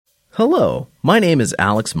Hello, my name is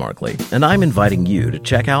Alex Markley, and I'm inviting you to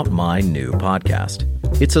check out my new podcast.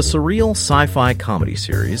 It's a surreal sci-fi comedy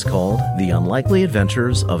series called The Unlikely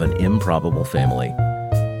Adventures of an Improbable Family.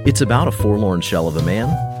 It's about a forlorn shell of a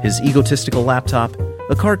man, his egotistical laptop,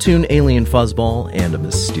 a cartoon alien fuzzball, and a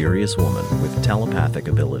mysterious woman with telepathic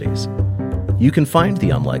abilities. You can find The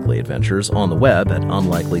Unlikely Adventures on the web at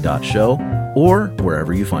unlikely.show or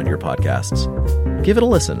wherever you find your podcasts. Give it a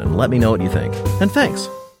listen and let me know what you think. And thanks.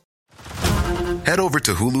 Head over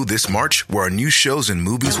to Hulu this March, where our new shows and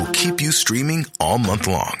movies will keep you streaming all month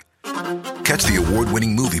long. Catch the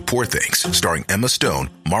award-winning movie Poor Things, starring Emma Stone,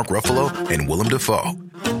 Mark Ruffalo, and Willem Dafoe.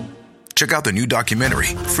 Check out the new documentary,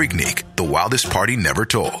 Freaknik, The Wildest Party Never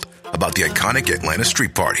Told, about the iconic Atlanta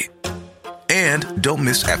Street Party. And don't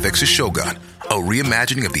miss FX's Shogun, a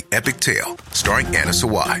reimagining of the epic tale, starring Anna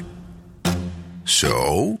Sawai.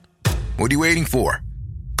 So, what are you waiting for?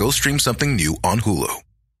 Go stream something new on Hulu.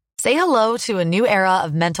 Say hello to a new era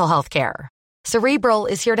of mental health care. Cerebral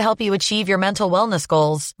is here to help you achieve your mental wellness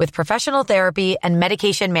goals with professional therapy and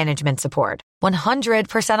medication management support.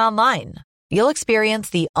 100% online. You'll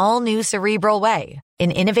experience the all-new Cerebral Way,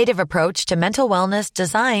 an innovative approach to mental wellness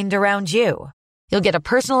designed around you. You'll get a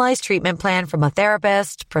personalized treatment plan from a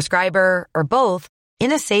therapist, prescriber, or both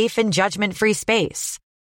in a safe and judgment-free space.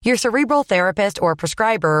 Your Cerebral therapist or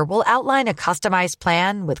prescriber will outline a customized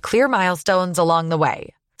plan with clear milestones along the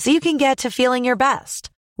way, so you can get to feeling your best.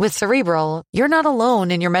 With Cerebral, you're not alone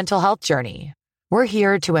in your mental health journey. We're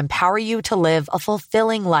here to empower you to live a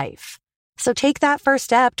fulfilling life. So take that first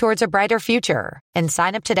step towards a brighter future and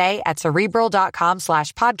sign up today at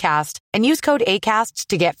Cerebral.com/podcast and use code ACAST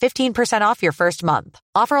to get 15% off your first month.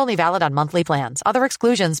 Offer only valid on monthly plans. Other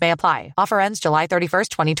exclusions may apply. Offer ends July 31st,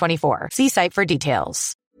 2024. See site for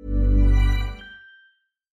details.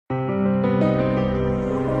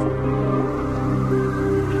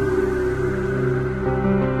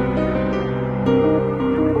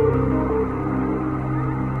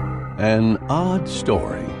 An odd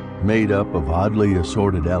story made up of oddly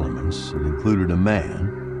assorted elements that included a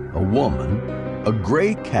man, a woman, a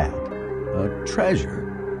gray cat, a treasure,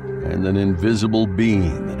 and an invisible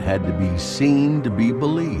being that had to be seen to be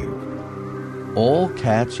believed. All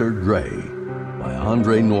Cats Are Gray by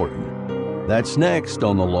Andre Norton. That's next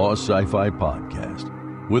on the Lost Sci-Fi Podcast,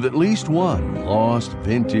 with at least one lost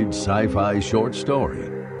vintage sci-fi short story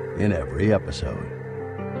in every episode.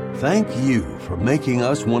 Thank you for making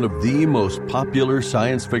us one of the most popular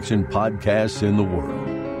science fiction podcasts in the world.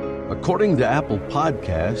 According to Apple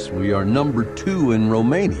Podcasts, we are number 2 in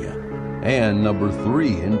Romania and number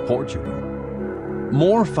 3 in Portugal.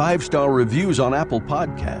 More 5-star reviews on Apple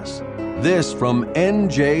Podcasts. This from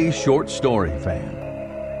NJ Short Story Fan.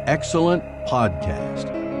 Excellent podcast.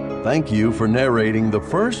 Thank you for narrating the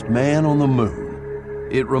first man on the moon.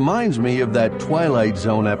 It reminds me of that Twilight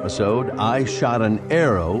Zone episode, I Shot an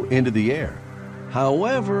Arrow into the Air.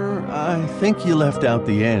 However, I think you left out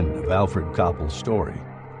the end of Alfred Koppel's story.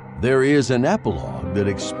 There is an epilogue that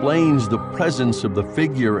explains the presence of the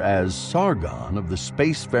figure as Sargon of the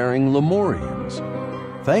spacefaring Lemurians.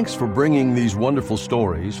 Thanks for bringing these wonderful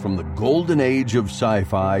stories from the golden age of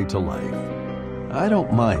sci-fi to life. I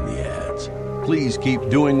don't mind the ads. Please keep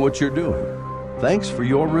doing what you're doing. Thanks for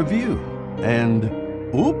your review. And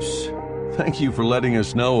oops, thank you for letting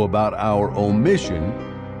us know about our omission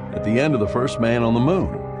at the end of The First Man on the Moon,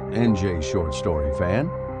 NJ Short Story Fan.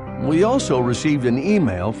 We also received an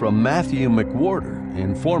email from Matthew McWhorter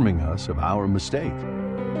informing us of our mistake.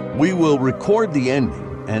 We will record the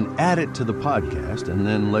ending and add it to the podcast and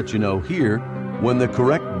then let you know here when the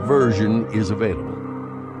correct version is available.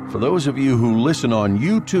 For those of you who listen on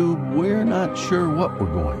YouTube, we're not sure what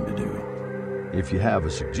we're going to do. If you have a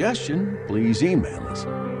suggestion, please email us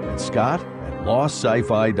at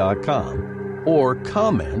scott@lostscifi.com or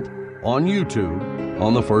comment on YouTube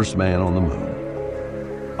on The First Man on the Moon.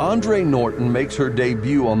 Andre Norton makes her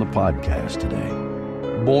debut on the podcast today.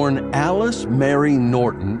 Born Alice Mary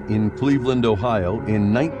Norton in Cleveland, Ohio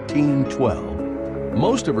in 1912,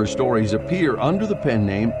 most of her stories appear under the pen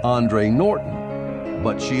name Andre Norton,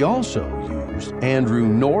 but she also used Andrew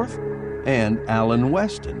North and Alan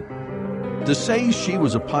Weston. To say she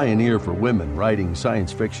was a pioneer for women writing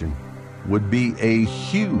science fiction would be a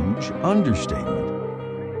huge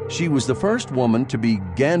understatement. She was the first woman to be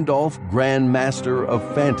Gandalf Grand Master of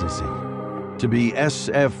Fantasy, to be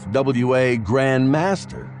SFWA Grand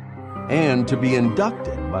Master, and to be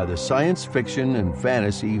inducted by the Science Fiction and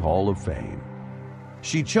Fantasy Hall of Fame.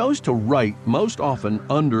 She chose to write most often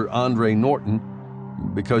under Andre Norton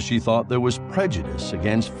because she thought there was prejudice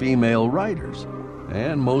against female writers,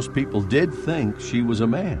 and most people did think she was a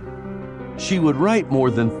man. She would write more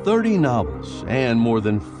than 30 novels and more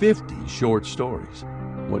than 50 short stories.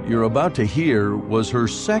 What you're about to hear was her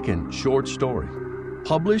second short story,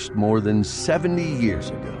 published more than 70 years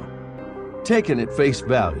ago. Taken at face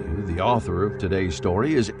value, the author of today's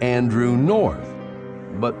story is Andrew North,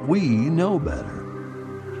 but we know better.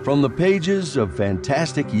 From the pages of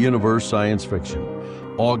Fantastic Universe Science Fiction,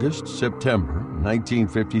 August, September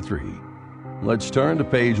 1953, let's turn to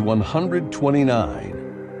page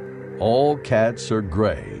 129, All Cats Are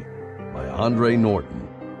Gray by Andre Norton.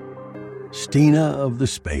 Stina of the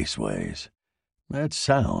Spaceways. That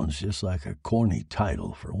sounds just like a corny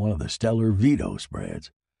title for one of the Stellar Veto spreads.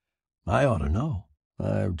 I ought to know.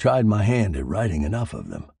 I've tried my hand at writing enough of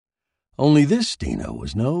them. Only this Stina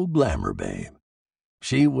was no glamour babe.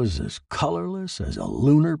 She was as colorless as a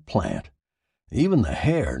lunar plant. Even the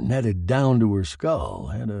hair netted down to her skull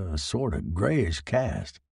had a sort of grayish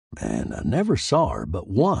cast, and I never saw her but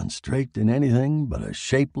once draped in anything but a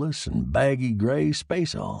shapeless and baggy gray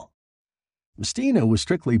spaceall. Stina was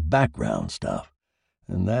strictly background stuff,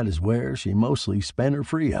 and that is where she mostly spent her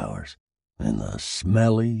free hours, in the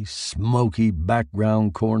smelly, smoky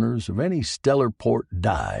background corners of any Stellarport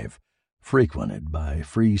dive frequented by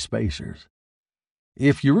free spacers.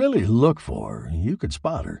 If you really look for her, you could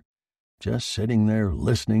spot her, just sitting there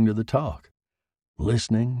listening to the talk,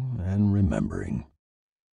 listening and remembering.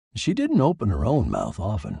 She didn't open her own mouth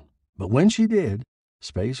often, but when she did,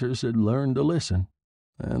 spacers had learned to listen,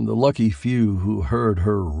 and the lucky few who heard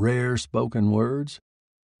her rare spoken words,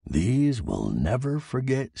 these will never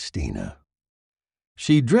forget Stina.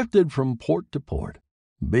 She drifted from port to port.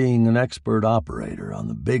 Being an expert operator on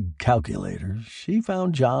the big calculators, she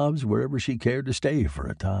found jobs wherever she cared to stay for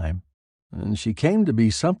a time, and she came to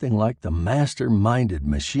be something like the master-minded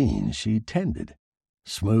machine she tended,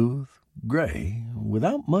 smooth, gray,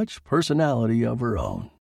 without much personality of her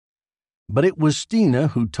own. But it was Stina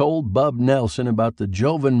who told Bub Nelson about the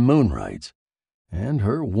Jovan Moonrights, and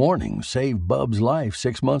her warning saved Bub's life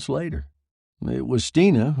 6 months later. It was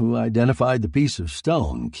Stina who identified the piece of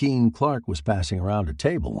stone Keene Clark was passing around a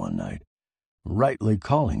table one night, rightly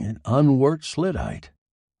calling it unworked slitite.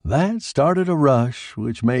 That started a rush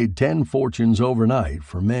which made 10 fortunes overnight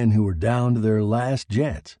for men who were down to their last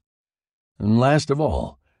jets. And last of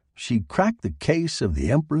all, she cracked the case of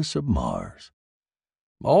the Empress of Mars.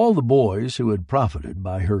 All the boys who had profited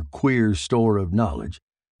by her queer store of knowledge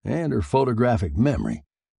and her photographic memory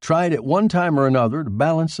tried at one time or another to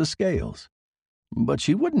balance the scales. But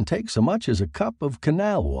she wouldn't take so much as a cup of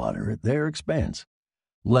canal water at their expense,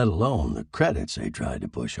 let alone the credits they tried to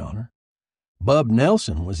push on her. Bub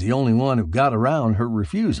Nelson was the only one who got around her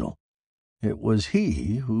refusal. It was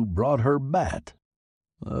he who brought her Bat.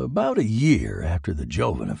 About a year after the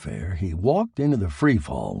Jovan affair, he walked into the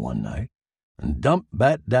freefall one night and dumped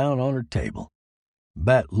Bat down on her table.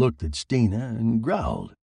 Bat looked at Stina and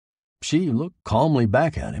growled. She looked calmly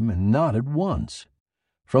back at him and nodded once.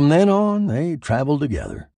 From then on, they traveled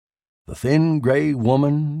together, the thin gray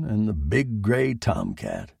woman and the big gray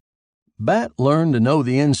tomcat. Bat learned to know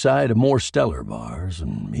the inside of more stellar bars,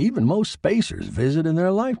 and even most spacers visit in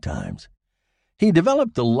their lifetimes. He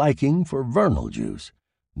developed a liking for vernal juice,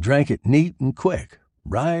 drank it neat and quick,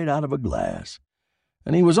 right out of a glass,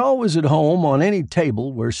 and he was always at home on any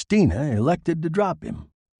table where Stina elected to drop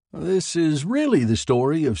him. This is really the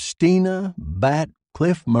story of Stina, Bat,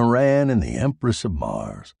 Cliff Moran, and the Empress of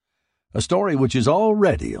Mars, a story which is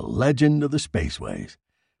already a legend of the spaceways.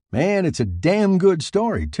 And it's a damn good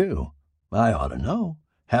story, too. I ought to know,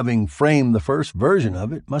 having framed the first version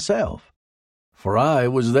of it myself. For I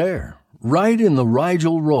was there, right in the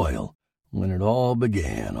Rigel Royal, when it all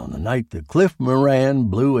began on the night that Cliff Moran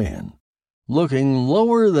blew in, looking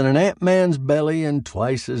lower than an Ant-Man's belly and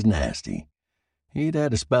twice as nasty. He'd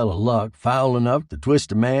had a spell of luck foul enough to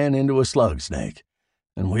twist a man into a slug snake,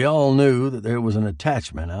 and we all knew that there was an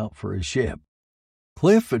attachment out for his ship.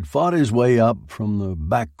 Cliff had fought his way up from the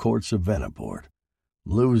back courts of Venaport,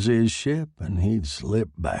 lose his ship, and he'd slip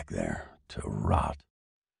back there to rot.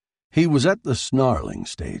 He was at the snarling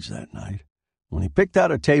stage that night, when he picked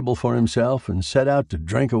out a table for himself and set out to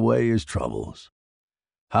drink away his troubles.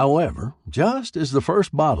 However, just as the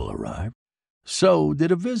first bottle arrived, so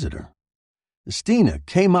did a visitor. Stina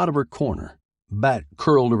came out of her corner, Bat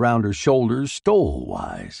curled around her shoulders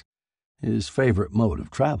stole-wise, his favorite mode of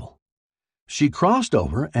travel. She crossed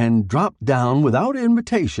over and dropped down without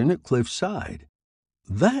invitation at Cliff's side.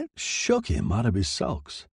 That shook him out of his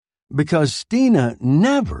sulks, because Stina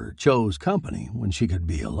never chose company when she could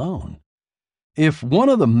be alone. If one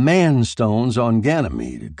of the man-stones on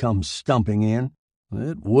Ganymede had come stumping in,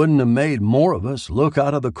 it wouldn't have made more of us look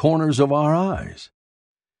out of the corners of our eyes.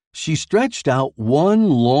 She stretched out one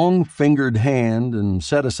long-fingered hand and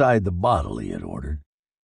set aside the bottle he had ordered,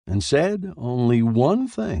 and said only one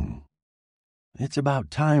thing. "It's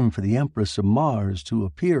about time for the Empress of Mars to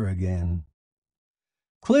appear again."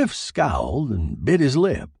 Cliff scowled and bit his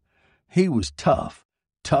lip. He was tough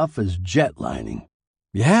as jet lining.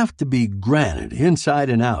 You have to be granite inside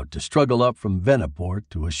and out to struggle up from Veniport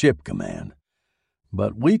to a ship command.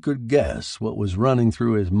 But we could guess what was running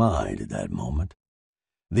through his mind at that moment.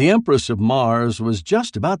 The Empress of Mars was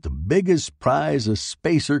just about the biggest prize a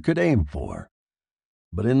spacer could aim for.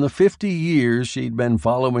 But in the 50 years she'd been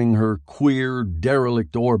following her queer,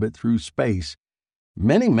 derelict orbit through space,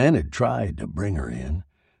 many men had tried to bring her in,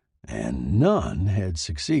 and none had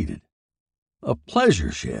succeeded. A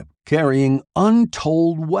pleasure ship carrying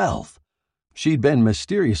untold wealth. She'd been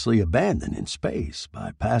mysteriously abandoned in space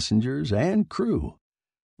by passengers and crew,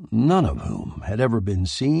 none of whom had ever been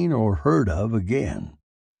seen or heard of again.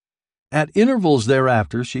 At intervals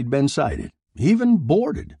thereafter she'd been sighted, even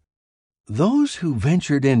boarded. Those who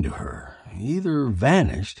ventured into her either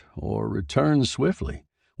vanished or returned swiftly,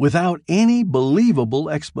 without any believable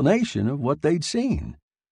explanation of what they'd seen,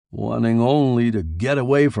 wanting only to get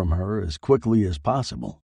away from her as quickly as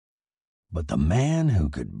possible. But the man who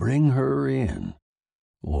could bring her in,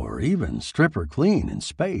 or even strip her clean in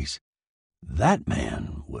space, that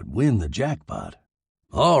man would win the jackpot.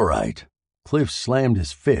 "All right." Cliff slammed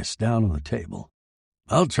his fist down on the table.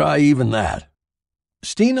 "I'll try even that."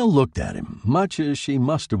 Stina looked at him, much as she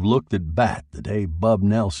must have looked at Bat the day Bub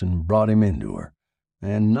Nelson brought him into her,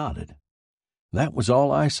 and nodded. That was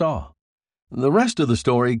all I saw. The rest of the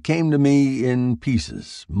story came to me in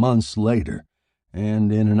pieces months later,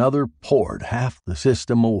 and in another port half the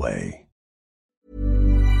system away.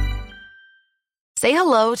 Say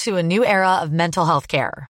hello to a new era of mental health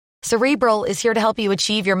care. Cerebral is here to help you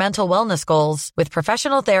achieve your mental wellness goals with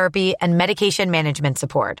professional therapy and medication management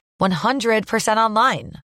support. 100%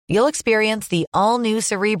 online. You'll experience the all-new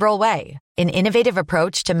Cerebral Way, an innovative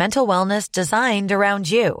approach to mental wellness designed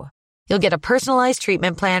around you. You'll get a personalized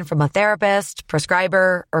treatment plan from a therapist,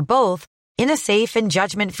 prescriber, or both in a safe and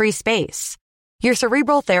judgment-free space. Your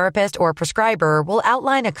Cerebral therapist or prescriber will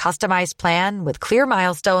outline a customized plan with clear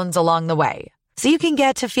milestones along the way, so you can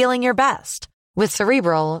get to feeling your best. With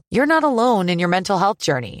Cerebral, you're not alone in your mental health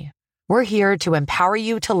journey. We're here to empower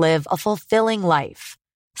you to live a fulfilling life.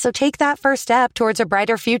 So take that first step towards a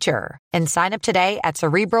brighter future and sign up today at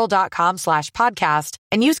Cerebral.com/podcast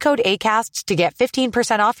and use code ACAST to get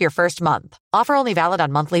 15% off your first month. Offer only valid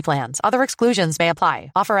on monthly plans. Other exclusions may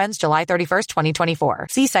apply. Offer ends July 31st, 2024.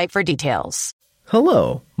 See site for details.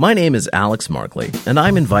 Hello, my name is Alex Markley, and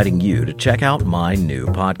I'm inviting you to check out my new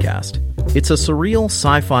podcast. It's a surreal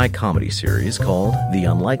sci-fi comedy series called The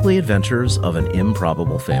Unlikely Adventures of an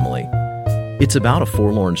Improbable Family. It's about a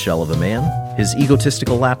forlorn shell of a man, his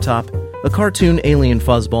egotistical laptop, a cartoon alien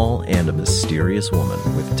fuzzball, and a mysterious woman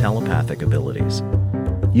with telepathic abilities.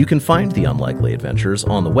 You can find The Unlikely Adventures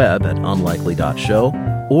on the web at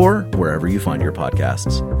unlikely.show or wherever you find your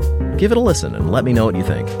podcasts. Give it a listen and let me know what you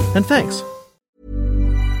think. And thanks.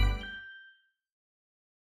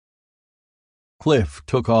 Cliff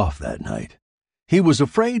took off that night. He was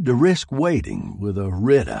afraid to risk waiting with a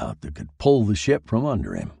writ out that could pull the ship from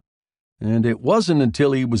under him. And it wasn't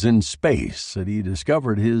until he was in space that he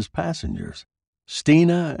discovered his passengers,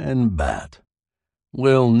 Stina and Bat.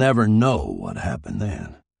 We'll never know what happened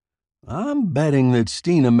then. I'm betting that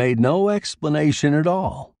Stina made no explanation at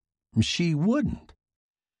all. She wouldn't.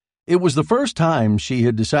 It was the first time she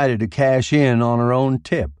had decided to cash in on her own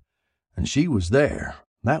tip, and she was there.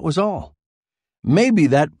 That was all. Maybe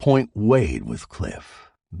that point weighed with Cliff.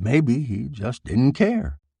 Maybe he just didn't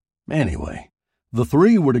care. Anyway, the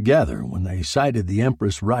three were together when they sighted the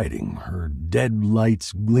Empress riding, her dead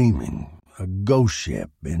lights gleaming, a ghost ship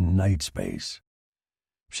in night space.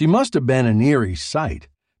 She must have been an eerie sight,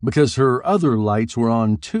 because her other lights were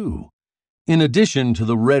on too, in addition to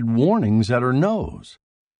the red warnings at her nose.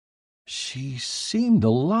 She seemed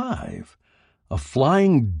alive, a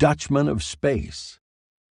Flying Dutchman of space.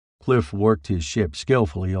 Cliff worked his ship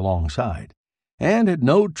skillfully alongside, and had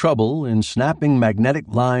no trouble in snapping magnetic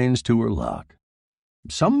lines to her lock.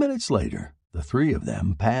 Some minutes later, the three of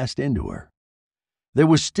them passed into her. There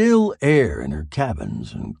was still air in her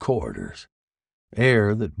cabins and corridors,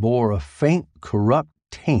 air that bore a faint, corrupt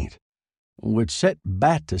taint, which set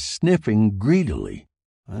Bat to sniffing greedily,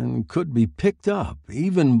 and could be picked up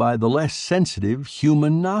even by the less sensitive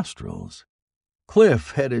human nostrils.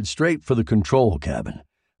 Cliff headed straight for the control cabin,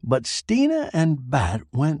 but Stina and Bat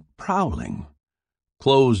went prowling.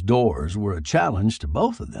 Closed doors were a challenge to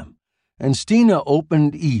both of them, and Stina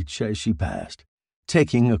opened each as she passed,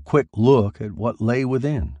 taking a quick look at what lay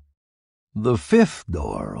within. The fifth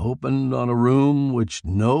door opened on a room which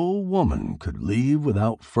no woman could leave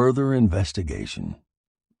without further investigation.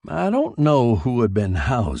 I don't know who had been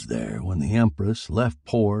housed there when the Empress left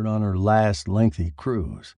port on her last lengthy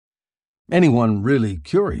cruise. Anyone really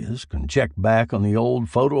curious can check back on the old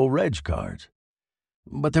photo reg cards.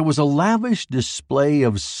 But there was a lavish display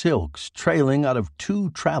of silks trailing out of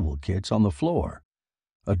 2 travel kits on the floor,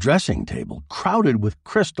 a dressing table crowded with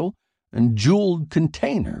crystal and jeweled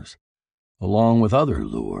containers, along with other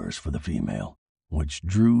lures for the female, which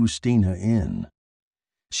drew Stina in.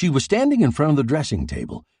 She was standing in front of the dressing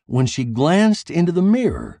table when she glanced into the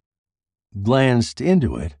mirror, glanced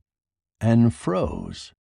into it, and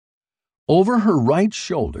froze. Over her right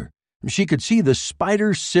shoulder, she could see the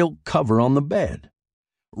spider silk cover on the bed.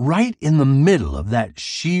 Right in the middle of that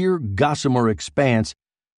sheer gossamer expanse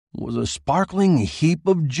was a sparkling heap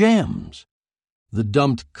of gems, the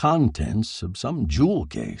dumped contents of some jewel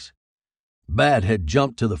case. Bat had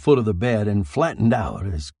jumped to the foot of the bed and flattened out,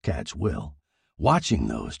 as cats will, watching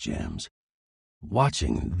those gems,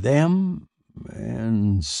 watching them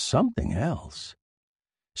and something else.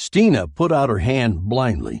 Stina put out her hand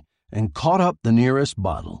blindly and caught up the nearest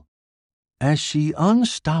bottle. As she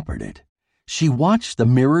unstoppered it, she watched the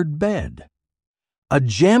mirrored bed. A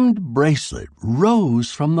gemmed bracelet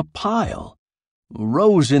rose from the pile,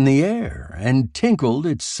 rose in the air, and tinkled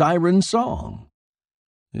its siren song.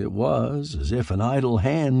 It was as if an idle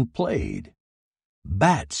hand played.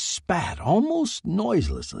 Bat spat almost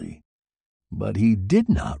noiselessly, but he did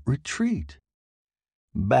not retreat.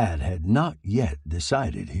 Bat had not yet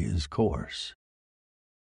decided his course.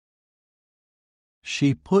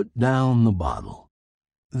 She put down the bottle.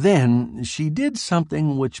 Then she did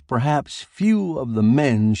something which perhaps few of the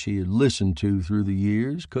men she had listened to through the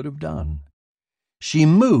years could have done. She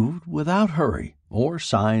moved without hurry or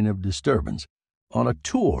sign of disturbance on a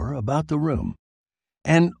tour about the room,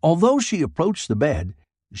 and although she approached the bed,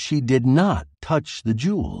 she did not touch the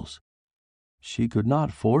jewels. She could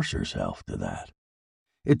not force herself to that.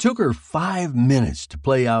 It took her 5 minutes to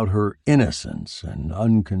play out her innocence and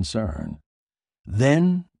unconcern.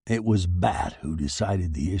 Then it was Bat who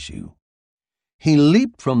decided the issue. He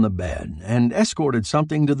leaped from the bed and escorted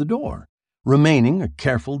something to the door, remaining a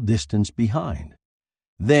careful distance behind.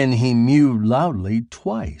 Then he mewed loudly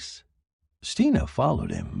twice. Stina followed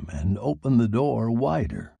him and opened the door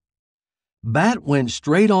wider. Bat went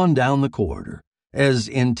straight on down the corridor, as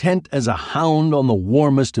intent as a hound on the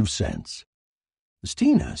warmest of scents.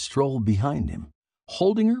 Stina strolled behind him,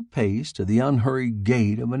 holding her pace to the unhurried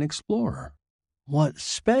gait of an explorer. What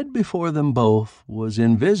sped before them both was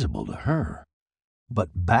invisible to her, but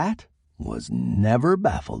Bat was never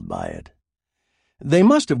baffled by it. They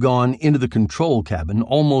must have gone into the control cabin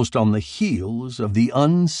almost on the heels of the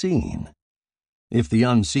unseen. If the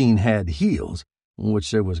unseen had heels,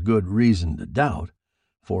 which there was good reason to doubt,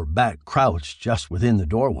 for Bat crouched just within the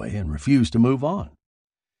doorway and refused to move on.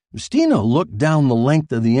 Stina looked down the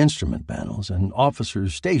length of the instrument panels and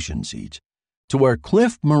officers' station seats to where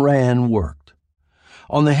Cliff Moran worked.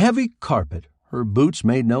 On the heavy carpet, her boots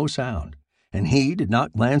made no sound, and he did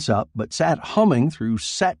not glance up but sat humming through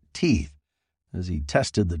set teeth as he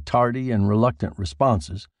tested the tardy and reluctant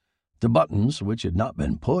responses to buttons which had not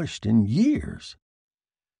been pushed in years.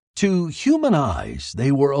 To human eyes,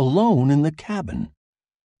 they were alone in the cabin,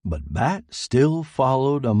 but Bat still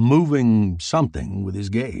followed a moving something with his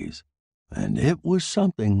gaze, and it was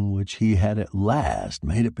something which he had at last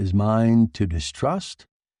made up his mind to distrust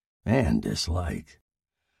and dislike.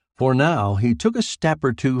 For now he took a step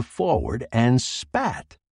or two forward and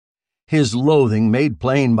spat, his loathing made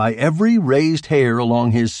plain by every raised hair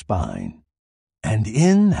along his spine. And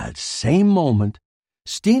in that same moment,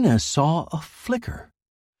 Stina saw a flicker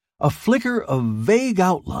of vague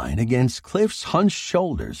outline against Cliff's hunched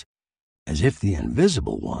shoulders, as if the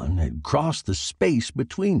invisible one had crossed the space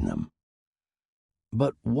between them.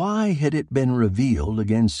 But why had it been revealed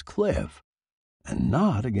against Cliff, and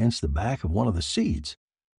not against the back of one of the seats,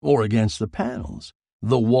 or against the panels,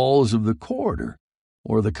 the walls of the corridor,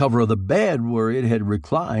 or the cover of the bed where it had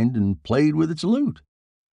reclined and played with its lute?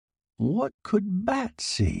 What could Bat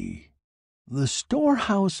see? The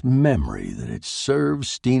storehouse memory that had served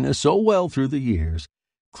Stina so well through the years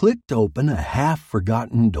clicked open a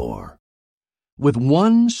half-forgotten door. With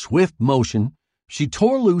one swift motion, she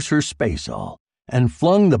tore loose her spaceall and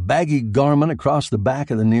flung the baggy garment across the back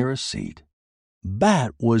of the nearest seat.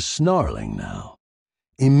 Bat was snarling now,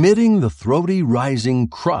 emitting the throaty rising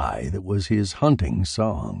cry that was his hunting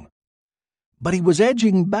song. But he was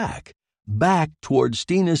edging back toward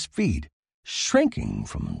Stina's feet, shrinking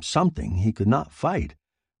from something he could not fight,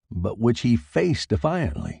 but which he faced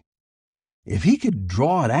defiantly. If he could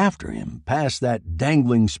draw it after him past that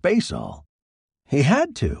dangling spaceall, he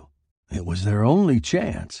had to. It was their only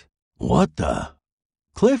chance. What the?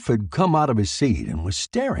 Cliff had come out of his seat and was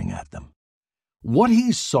staring at them. What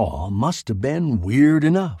he saw must have been weird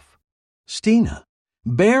enough. Stina,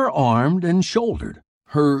 bare-armed and shouldered,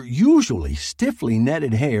 her usually stiffly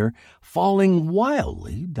netted hair falling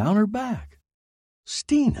wildly down her back.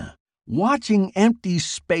 Stina, watching empty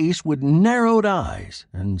space with narrowed eyes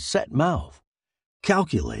and set mouth,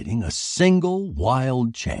 calculating a single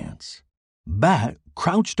wild chance. Bat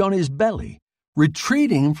crouched on his belly,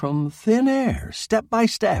 retreating from thin air step by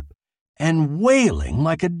step, and wailing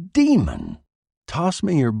like a demon. "Toss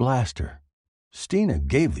me your blaster." Stina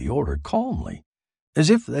gave the order calmly, as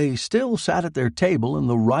if they still sat at their table in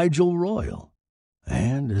the Rigel Royal.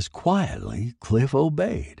 And as quietly Cliff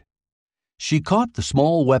obeyed. She caught the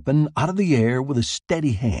small weapon out of the air with a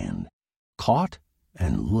steady hand, caught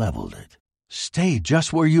and leveled it. "Stay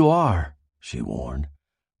just where you are," she warned.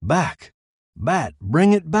 "Back. Bat,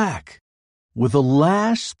 bring it back." With a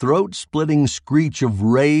last throat-splitting screech of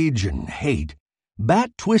rage and hate,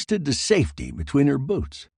 Bat twisted to safety between her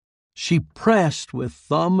boots. She pressed with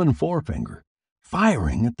thumb and forefinger,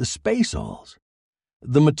 firing at the spacealls.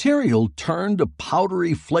 The material turned to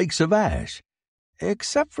powdery flakes of ash,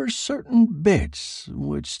 except for certain bits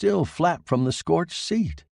which still flapped from the scorched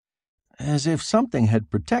seat, as if something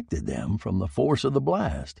had protected them from the force of the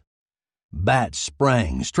blast. Bat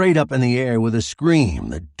sprang straight up in the air with a scream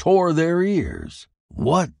that tore their ears.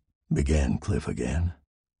 "What?" began Cliff again.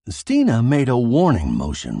 Stina made a warning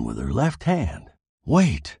motion with her left hand.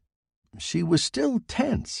 "Wait." She was still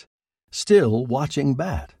tense, still watching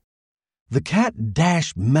Bat. The cat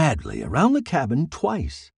dashed madly around the cabin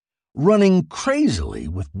twice, running crazily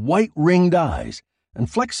with white-ringed eyes and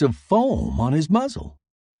flecks of foam on his muzzle.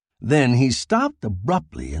 Then he stopped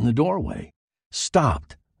abruptly in the doorway,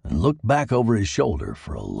 stopped and looked back over his shoulder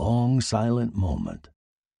for a long, silent moment.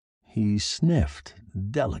 He sniffed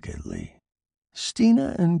delicately.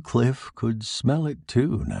 Stina and Cliff could smell it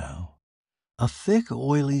too now. A thick,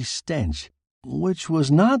 oily stench, which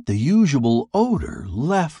was not the usual odor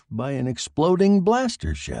left by an exploding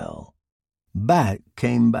blaster shell. Bat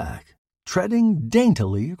came back, treading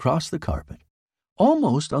daintily across the carpet,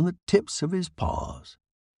 almost on the tips of his paws.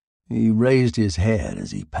 He raised his head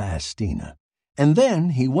as he passed Stina, and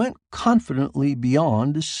then he went confidently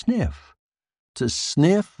beyond to sniff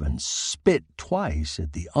and spit twice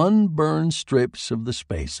at the unburned strips of the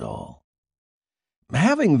spaceall.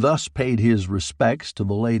 Having thus paid his respects to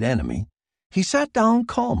the late enemy, he sat down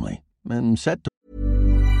calmly and set to...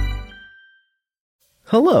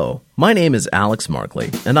 Hello, my name is Alex Markley,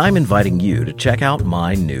 and I'm inviting you to check out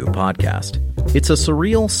my new podcast. It's a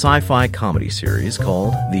surreal sci-fi comedy series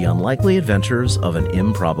called The Unlikely Adventures of an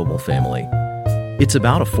Improbable Family. It's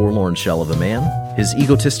about a forlorn shell of a man, his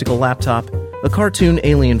egotistical laptop, a cartoon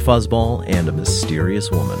alien fuzzball, and a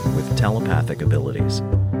mysterious woman with telepathic abilities.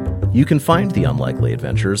 You can find The Unlikely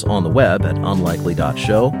Adventures on the web at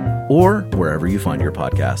unlikely.show or wherever you find your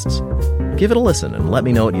podcasts. Give it a listen and let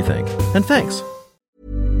me know what you think. And thanks.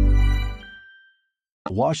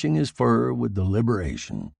 Washing his fur with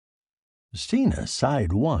deliberation. Stina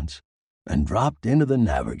sighed once and dropped into the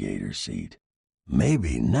navigator's seat.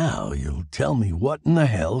 "Maybe now you'll tell me what in the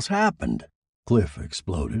hell's happened," Cliff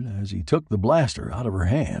exploded as he took the blaster out of her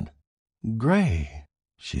hand. "Gray,"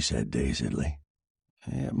 she said dazedly.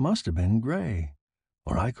 "It must have been gray,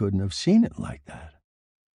 or I couldn't have seen it like that.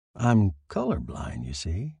 I'm colorblind, you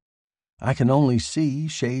see. I can only see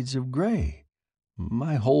shades of gray.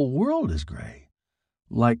 My whole world is gray.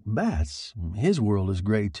 Like Bat's, his world is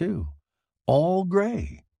gray too. All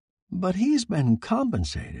gray. But he's been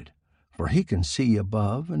compensated, for he can see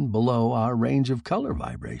above and below our range of color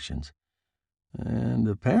vibrations. And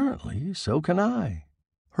apparently so can I."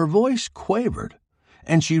 Her voice quavered,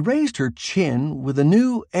 and she raised her chin with a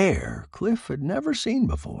new air Cliff had never seen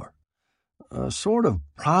before, a sort of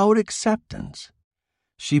proud acceptance.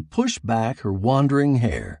 She pushed back her wandering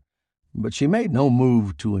hair, but she made no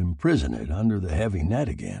move to imprison it under the heavy net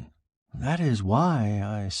again. "That is why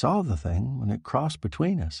I saw the thing when it crossed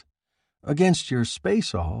between us. Against your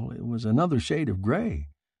spaceall, it was another shade of gray,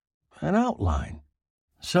 an outline.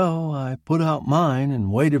 So I put out mine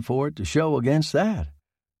and waited for it to show against that.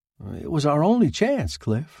 It was our only chance,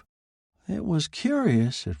 Cliff. It was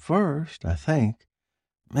curious at first, I think,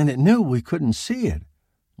 and it knew we couldn't see it,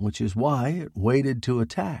 which is why it waited to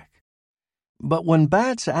attack. But when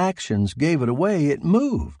Bat's actions gave it away, it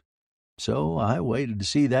moved. So I waited to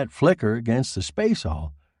see that flicker against the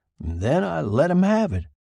spaceall, Then I let him have it.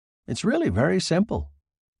 It's really very simple."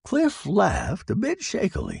 Cliff laughed a bit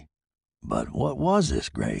shakily. "But what was this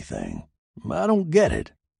gray thing? I don't get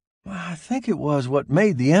it." "I think it was what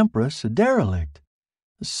made the Empress a derelict.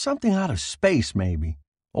 Something out of space, maybe,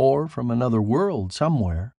 or from another world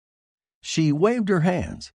somewhere." She waved her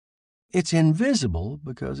hands. "It's invisible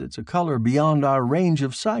because it's a color beyond our range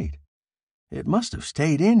of sight. It must have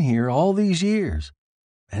stayed in here all these years.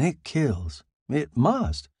 And it kills. It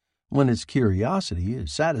must, when its curiosity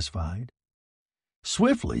is satisfied."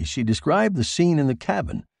 Swiftly she described the scene in the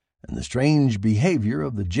cabin and the strange behavior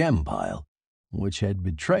of the gem pile, which had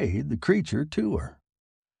betrayed the creature to her.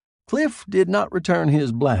 Cliff did not return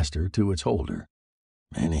his blaster to its holder.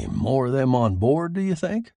 "Any more of them on board, do you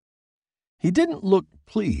think?" He didn't look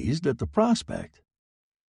pleased at the prospect.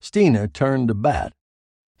 Stina turned to Bat.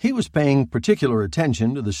 He was paying particular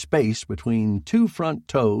attention to the space between two front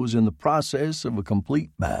toes in the process of a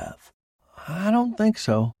complete bath. "I don't think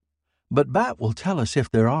so. But Bat will tell us if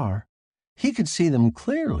there are. He could see them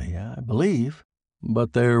clearly, I believe."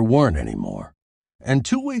 But there weren't any more. And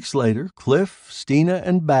 2 weeks later, Cliff, Stina,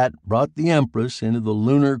 and Bat brought the Empress into the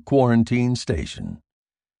lunar quarantine station.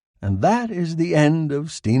 And that is the end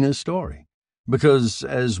of Stina's story. Because,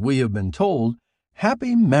 as we have been told,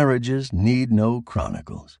 happy marriages need no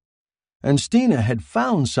chronicles. And Stina had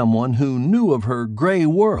found someone who knew of her gray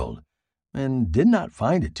world and did not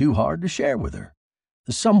find it too hard to share with her.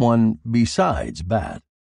 Someone besides Bat.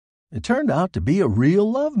 It turned out to be a real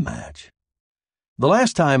love match. The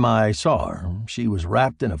last time I saw her, she was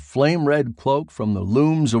wrapped in a flame-red cloak from the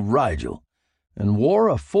looms of Rigel and wore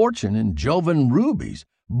a fortune in Jovan rubies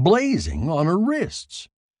blazing on her wrists.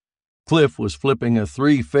 Cliff was flipping a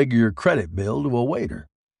 3-figure credit bill to a waiter,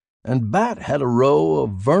 and Bat had a row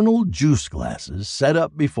of vernal juice glasses set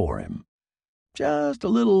up before him. Just a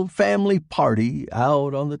little family party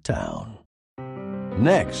out on the town.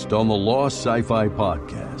 Next on the Lost Sci-Fi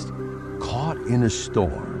Podcast, caught in a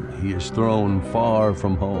storm, he is thrown far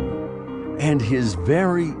from home, and his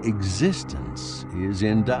very existence is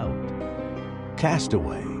in doubt.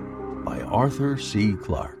 Castaway by Arthur C.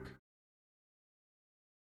 Clarke.